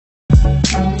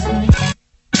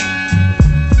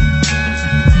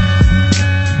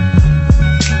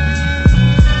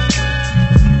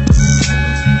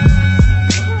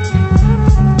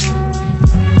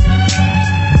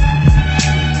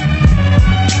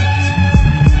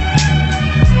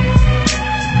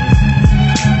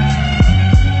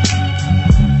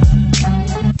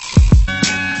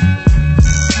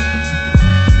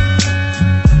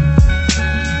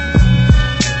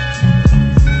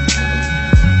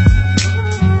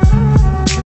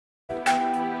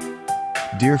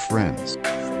Dear friends,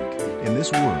 in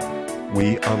this world,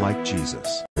 we are like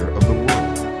Jesus, of the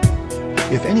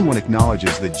world. If anyone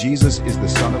acknowledges that Jesus is the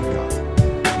Son of God,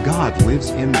 God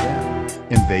lives in them,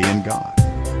 and they in God.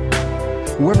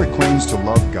 Whoever claims to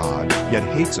love God, yet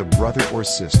hates a brother or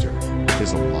sister,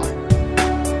 is a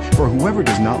liar. For whoever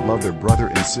does not love their brother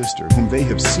and sister whom they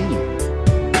have seen,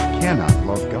 cannot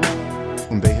love God,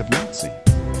 whom they have not seen.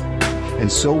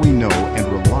 And so we know and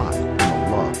rely on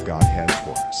the love God has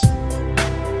for us.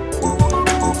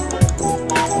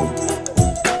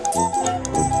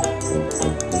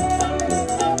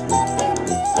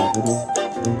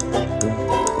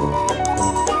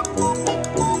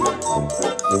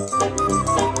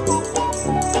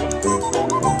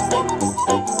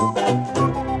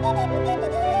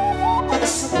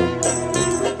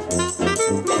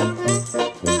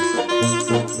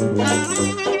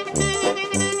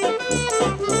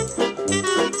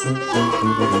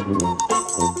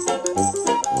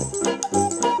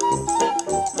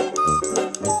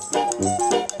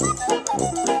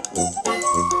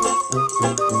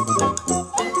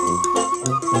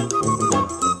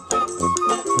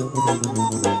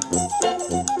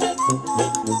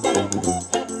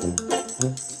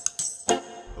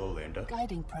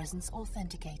 Guiding presence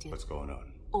authenticated. What's going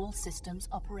on? All systems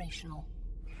operational.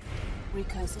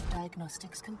 Recursive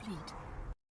diagnostics complete.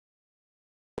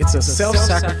 It's a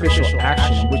self-sacrificial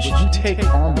action in which you take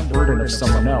on the burden of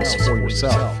someone else for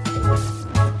yourself.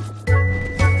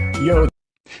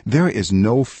 There is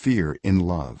no fear in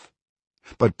love,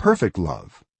 but perfect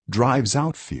love drives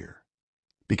out fear,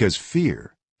 because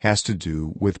fear has to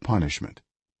do with punishment.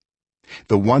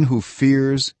 The one who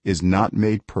fears is not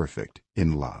made perfect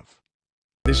in love.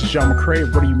 This is John McCrae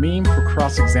of What Do You Mean for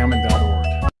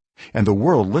CrossExamine.org. And the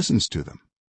world listens to them.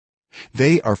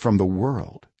 They are from the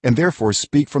world, and therefore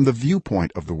speak from the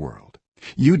viewpoint of the world.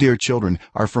 You, dear children,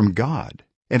 are from God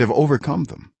and have overcome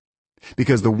them,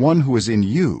 because the one who is in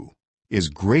you is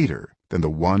greater than the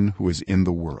one who is in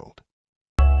the world.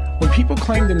 When people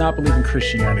claim to not believe in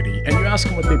Christianity, and you ask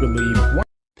them what they believe,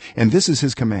 and this is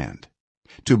his command,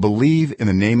 to believe in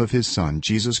the name of his Son,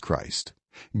 Jesus Christ.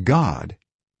 God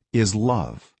is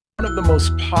love. One of the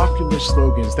most popular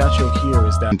slogans that you'll hear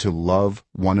is that, and to love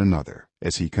one another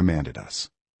as he commanded us.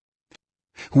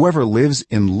 Whoever lives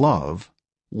in love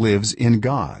lives in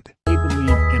God. They believe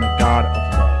in a God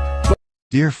of love.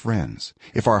 Dear friends,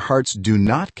 if our hearts do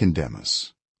not condemn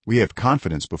us, we have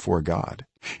confidence before God,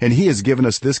 and he has given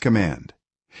us this command: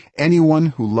 anyone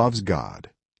who loves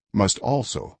God must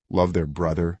also love their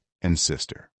brother and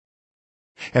sister,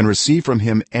 and receive from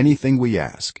him anything we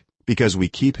ask, because we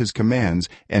keep his commands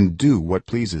and do what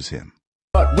pleases him.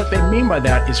 But what they mean by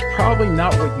that is probably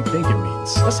not what you think it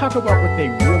means. Let's talk about what they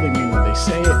really mean when they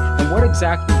say it, and what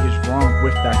exactly is wrong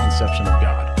with that conception of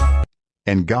God.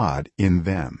 And God in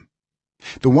them.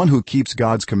 The one who keeps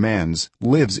God's commands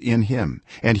lives in him,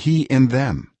 and he in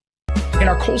them. In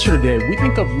our culture today, we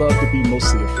think of love to be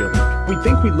mostly a feeling. We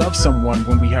think we love someone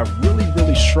when we have really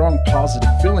strong positive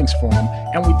feelings for them,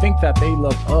 and we think that they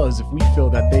love us if we feel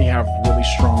that they have really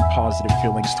strong positive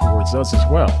feelings towards us as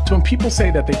well. So when people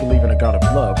say that they believe in a God of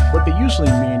love, what they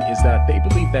usually mean is that they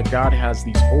believe that God has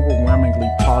these overwhelmingly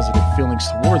positive feelings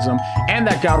towards them, and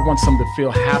that God wants them to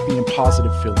feel happy and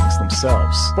positive feelings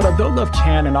themselves. But although love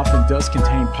can and often does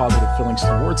contain positive feelings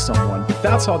towards someone, if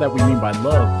that's all that we mean by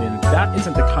love, then that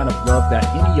isn't the kind of love that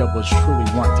any of us truly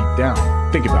want deep down.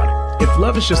 Think about it. If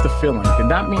love is just a feeling, then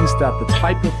that means that the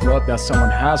type of love that someone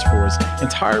has for us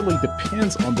entirely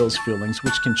depends on those feelings,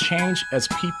 which can change as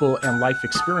people and life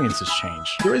experiences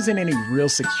change. There isn't any real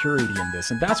security in this,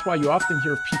 and that's why you often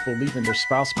hear of people leaving their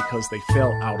spouse because they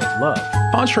fell out of love.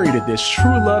 Contrary to this,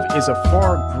 true love is a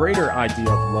far greater idea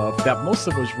of love that most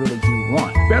of us really do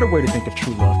want. A better way to think of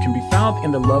true love can be found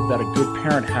in the love that a good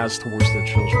parent has towards their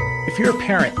children. If you're a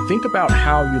parent, think about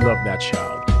how you love that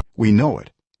child. We know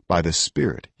it by the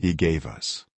Spirit he gave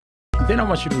us. Then I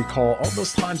want you to recall all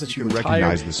those times that you were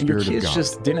tired and your kids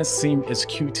just didn't seem as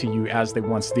cute to you as they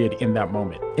once did in that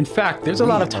moment. In fact, there's a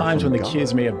lot of times when the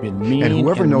kids may have been mean and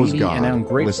needy and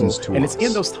ungrateful, and it's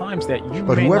in those times that you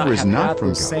may not have had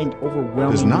those same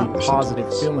overwhelmingly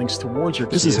positive feelings towards your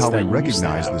kids. This is how we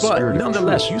recognize the spirit of truth. But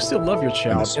nonetheless, you still love your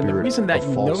child, and the reason that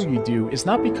you know you do is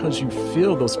not because you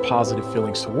feel those positive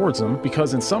feelings towards them,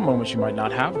 because in some moments you might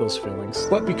not have those feelings,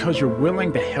 but because you're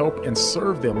willing to help and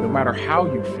serve them no matter how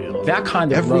you feel. That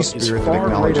kind of love is far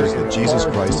greater that Jesus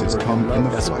Christ has come in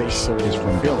the flesh is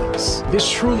from feelings. This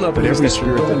true love is that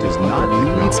you're willing to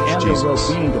put needs and their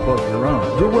well-being above your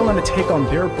own. You're willing to take on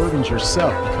their burdens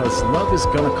yourself because love is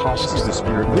going to cost you.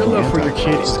 Your love for your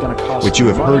kid is going to cost you. Which you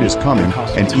have heard is coming,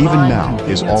 and even now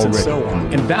is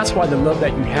already. And that's why the love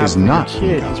that you have for your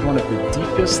kid is one of the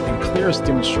deepest and clearest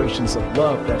demonstrations of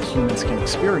love that humans can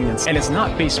experience. And it's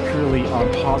not based purely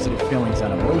on positive feelings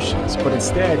and emotions, but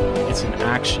instead it's an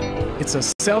action. It's a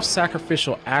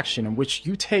self-sacrificial action in which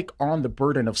you take on the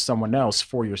burden of someone else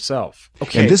for yourself.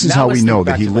 Okay, and this is how we know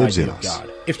that he lives in us. God.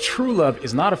 If true love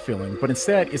is not a feeling, but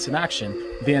instead it's an action,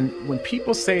 then when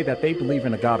people say that they believe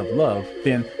in a God of love,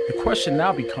 then the question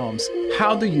now becomes,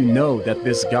 how do you know that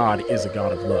this God is a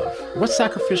God of love? What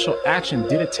sacrificial action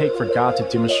did it take for God to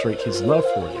demonstrate his love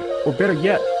for you? Or better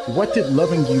yet, what did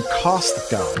loving you cost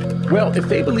God? Well, if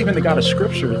they believe in the God of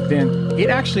Scripture, then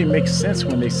it actually makes sense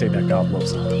when they say that God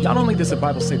loves them. Not only does the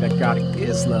Bible say that God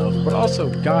is love, but also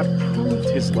God proved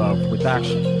his love with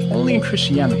action. Only in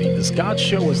Christianity does God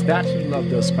show us that he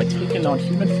loved us by taking on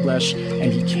human flesh,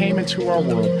 and he came into our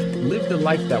world, lived the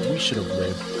life that we should have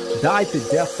lived, died the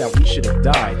death that we should have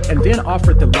died, and then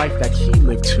offered the life that he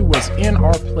lived to us in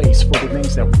our place for the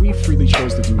things that we freely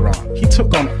chose to do wrong. He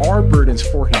took on our burdens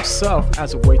for himself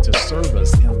as a way to serve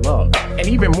us in love. And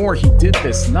even more, he did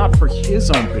this not for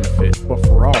his own benefit, but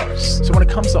for ours. So when it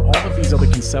comes to all of these other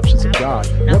conceptions of God,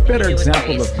 what better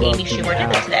example of love Amy Schumer did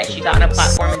this today. She got on a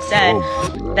platform and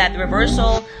said that the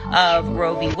reversal of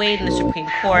Roe v. Wade in the Supreme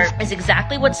Court is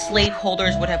exactly what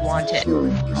slaveholders would have wanted.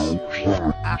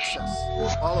 Access,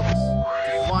 all of us,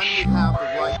 to finally have the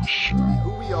right to be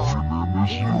who we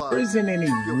are. There isn't any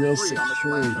real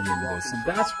security in this, and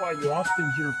that's why you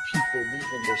often hear people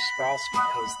leaving their spouse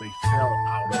because they fell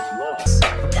out of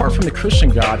love. Apart from the Christian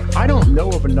God, I don't know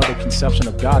of another conception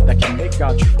of God that can make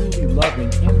God truly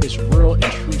loving in this real and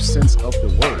true sense of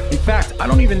the word. In fact, I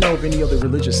don't even know of any other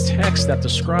religious text that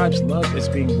describes love as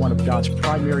being one of God's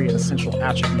primary and essential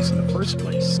attributes in the first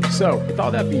place. So, with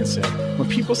all that being said, when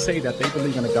people say that they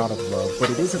believe in a God of love, but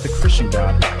it isn't the Christian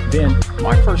God, then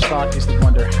my first thought is to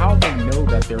wonder how they know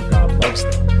that their God loves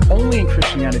them. Only in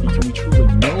Christianity can we truly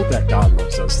know that God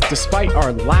loves us, despite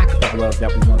our lack of love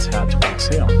that we once had towards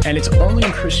him. And it's only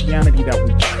in Christianity that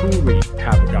we truly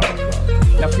have a God of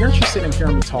love. Now, if you're interested in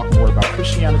hearing me talk more about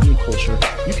Christianity and culture,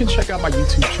 you can check out my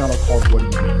YouTube channel called What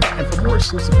Do You Mean? And for more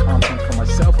exclusive content from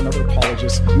myself and other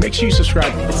apologists, make sure you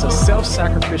subscribe. It's a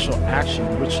self-sacrificial action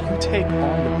in which you take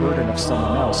on the burden of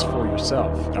someone else for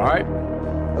yourself. All right?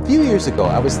 A few years ago,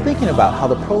 I was thinking about how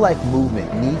the pro-life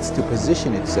movement needs to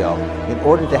position itself in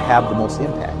order to have the most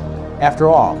impact. After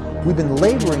all, we've been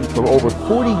laboring for over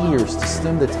 40 years to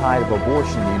stem the tide of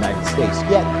abortion in the United States,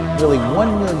 yet nearly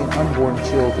 1 million unborn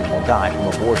children will die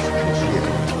from abortion this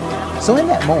year. So in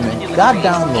that moment, God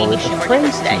downloaded a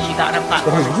phrase to me that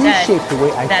has reshaped the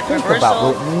way I think about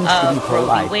what it means to be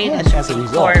pro-life, and as a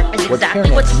result, what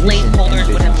CareNet's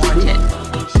mission and vision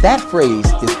is. That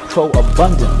phrase is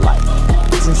pro-abundant life.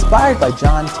 It's inspired by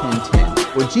John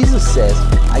 10:10, where Jesus says,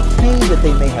 I came that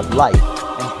they may have life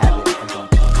and have it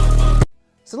abundantly.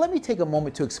 So let me take a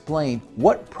moment to explain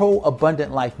what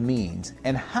pro-abundant life means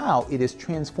and how it is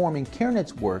transforming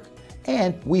CareNet's work,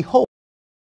 and we hope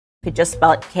You could just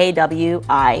spell it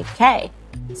K-W-I-K.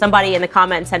 Somebody in the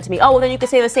comments said to me, oh, well, then you could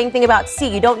say the same thing about C.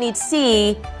 You don't need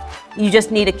C, you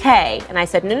just need a K. And I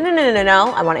said,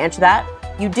 no, I want to answer that.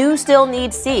 You do still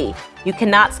need C. You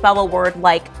cannot spell a word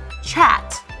like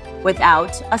chat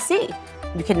without a C.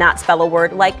 You cannot spell a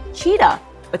word like cheetah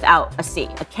without a C.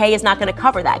 A K is not going to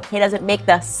cover that. K doesn't make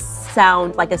the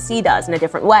sound like a C does in a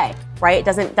different way, right? It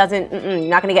doesn't, you're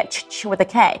not going to get ch with a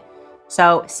K.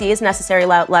 So C is a necessary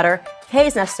letter, K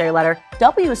is a necessary letter,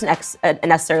 W is a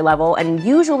necessary level, and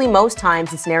usually most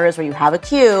times in scenarios where you have a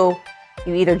Q,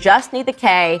 you either just need the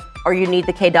K or you need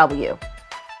the KW.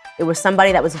 It was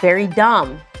somebody that was very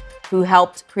dumb who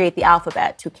helped create the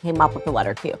alphabet, who came up with the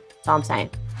letter Q. That's all I'm saying.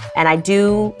 And I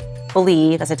do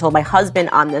believe, as I told my husband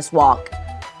on this walk,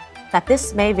 that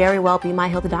this may very well be my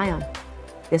hill to die on.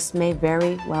 This may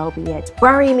very well be it.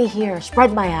 Bury me here,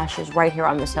 spread my ashes right here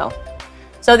on this hill.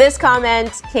 So this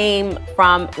comment came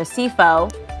from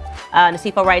Nasifo.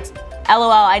 Nasifo writes,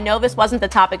 LOL, I know this wasn't the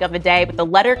topic of the day, but the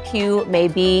letter Q may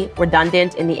be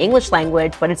redundant in the English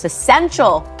language, but it's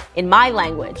essential in my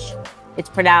language. It's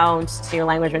pronounced, in your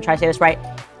language, I'm going to try to say this right,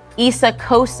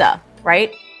 isiXhosa,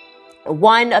 right?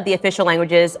 One of the official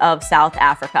languages of South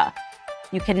Africa.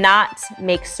 You cannot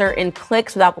make certain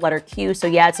clicks without the letter Q, so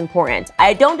yeah, it's important.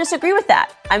 I don't disagree with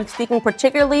that. I'm speaking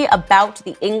particularly about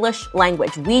the English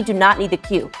language. We do not need the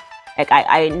Q. Like,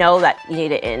 I know that you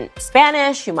need it in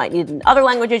Spanish, you might need it in other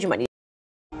languages, you might need it.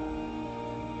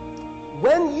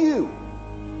 When you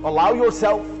allow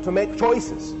yourself to make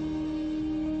choices,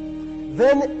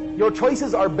 then your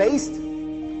choices are based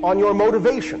on your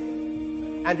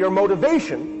motivation, and your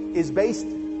motivation is based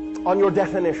on your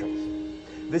definitions.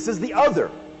 This is the other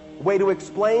way to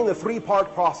explain the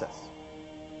three-part process.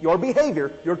 Your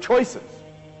behavior, your choices,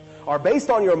 are based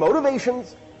on your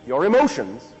motivations, your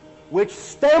emotions, which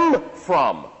stem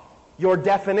from your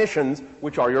definitions,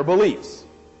 which are your beliefs.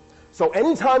 So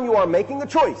anytime you are making a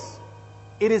choice,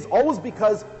 it is always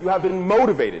because you have been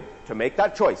motivated to make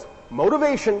that choice.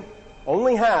 Motivation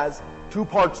only has two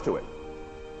parts to it.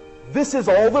 This is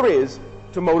all there is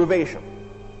to motivation.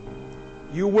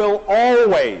 You will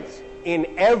always, in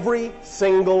every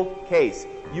single case,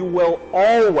 you will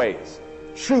always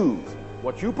choose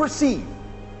what you perceive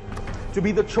to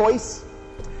be the choice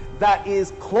that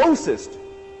is closest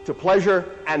to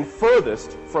pleasure and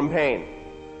furthest from pain.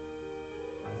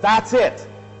 That's it.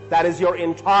 That is your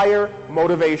entire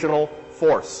motivational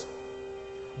force.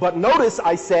 But notice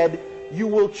I said you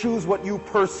will choose what you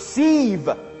perceive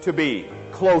to be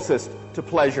closest to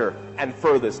pleasure and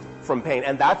furthest from pain.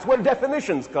 And that's where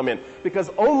definitions come in, because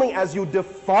only as you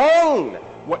define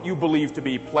what you believe to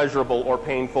be pleasurable or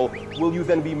painful will you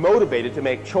then be motivated to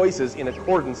make choices in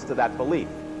accordance to that belief.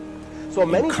 So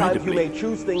many times you may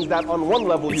choose things that on one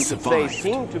level you could say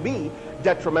seem to be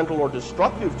detrimental or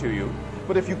destructive to you,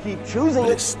 but if you keep choosing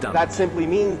it, that simply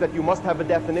means that you must have a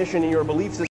definition in your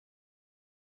belief system